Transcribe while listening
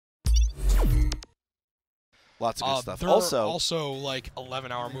Lots of good stuff. There are also like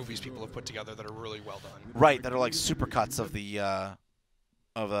 11-hour movies people have put together that are really well done. Right, that are like super cuts of the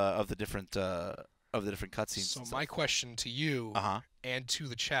different cutscenes. So my question to you and to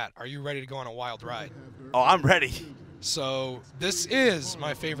the chat: are you ready to go on a wild ride? Oh, I'm ready. So this is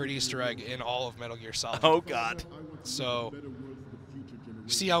my favorite Easter egg in all of Metal Gear Solid. Oh God. So you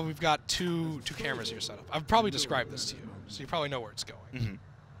see how we've got two cameras here set up. I've probably described this to you, so you probably know where it's going. Mm-hmm.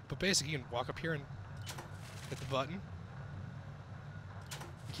 But basically, you can walk up here and hit the button.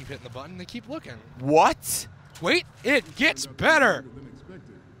 You keep hitting the button. They keep looking. What? Wait, it gets better.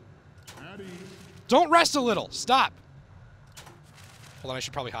 Don't rest a little. Stop. Hold on, I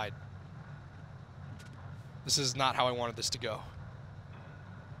should probably hide. This is not how I wanted this to go.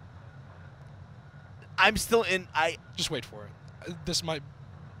 I'm still in. Just wait for it. This might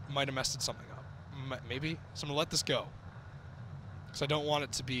have messed something up. Maybe. So I'm gonna let this go. Because I don't want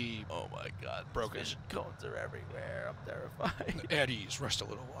it to be. Oh my God! Broken. Vision cones are everywhere. I'm terrified. At ease. Rest a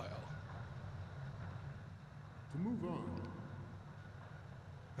little while. To move on.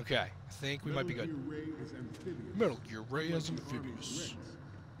 Okay, I think we might be good. Metal Gear Ray is amphibious.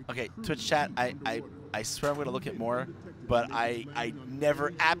 Okay, Twitch chat. I swear I'm gonna look at more, but I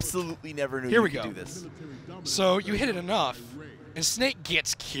absolutely never knew you could do this. So you hit it enough, and Snake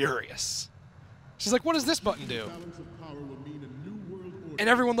gets curious. She's like, "What does this button do?" And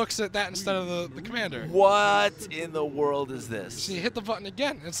everyone looks at that instead of the commander. What in the world is this? So you hit the button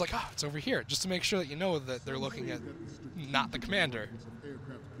again, and it's like, "Oh, it's over here," just to make sure that you know that they're looking at not the commander.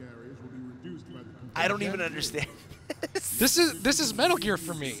 I don't even understand. This is Metal Gear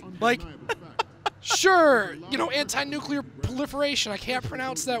for me. Like, sure, you know, anti-nuclear proliferation. I can't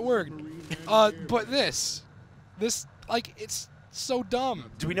pronounce that word. But this, like, it's so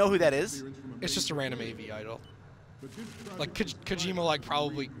dumb. Do we know who that is? It's just a random AV idol. Like Kojima, like,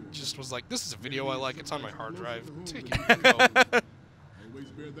 probably just was like, "This is a video I like. It's on my hard drive. Take it."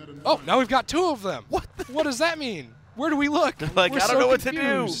 Oh, now we've got two of them. What? What does that mean? Where do we look? Like, I don't know what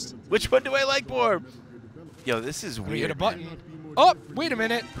confused. to do. Which one do I like more? Yo, this is weird. We hit a button. Oh, wait a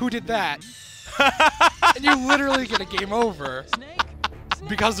minute. Who did that? And you literally get a game over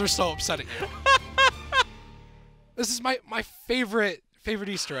because they're so upset at you. This is my favorite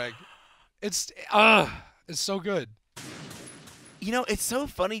Easter egg. It's so good. You know, it's so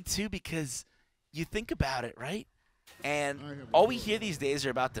funny too because you think about it, right? And all we hear these days are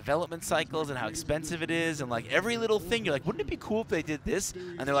about development cycles and how expensive it is, and like every little thing. You're like, wouldn't it be cool if they did this?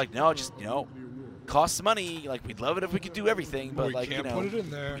 And they're like, no, just, you know, costs money. Like, we'd love it if we could do everything, but like, you know, put it in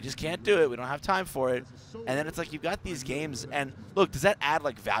there. We just can't do it. We don't have time for it. And then it's like you've got these games, and look, does that add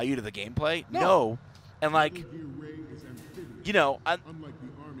like value to the gameplay? No. And like, you know,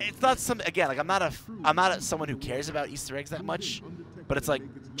 it's not something. Again, like I'm not someone who cares about Easter eggs that much, but it's like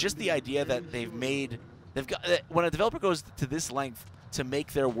just the idea that they've got when a developer goes to this length to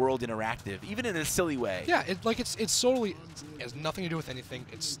make their world interactive, even in a silly way. Yeah, it's totally, it has nothing to do with anything.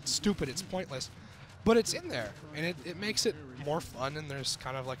 It's stupid. It's pointless, but it's in there, and it makes it more fun. And there's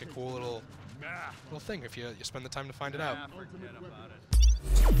kind of like a cool little thing if you spend the time to find it out. Forget about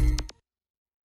it.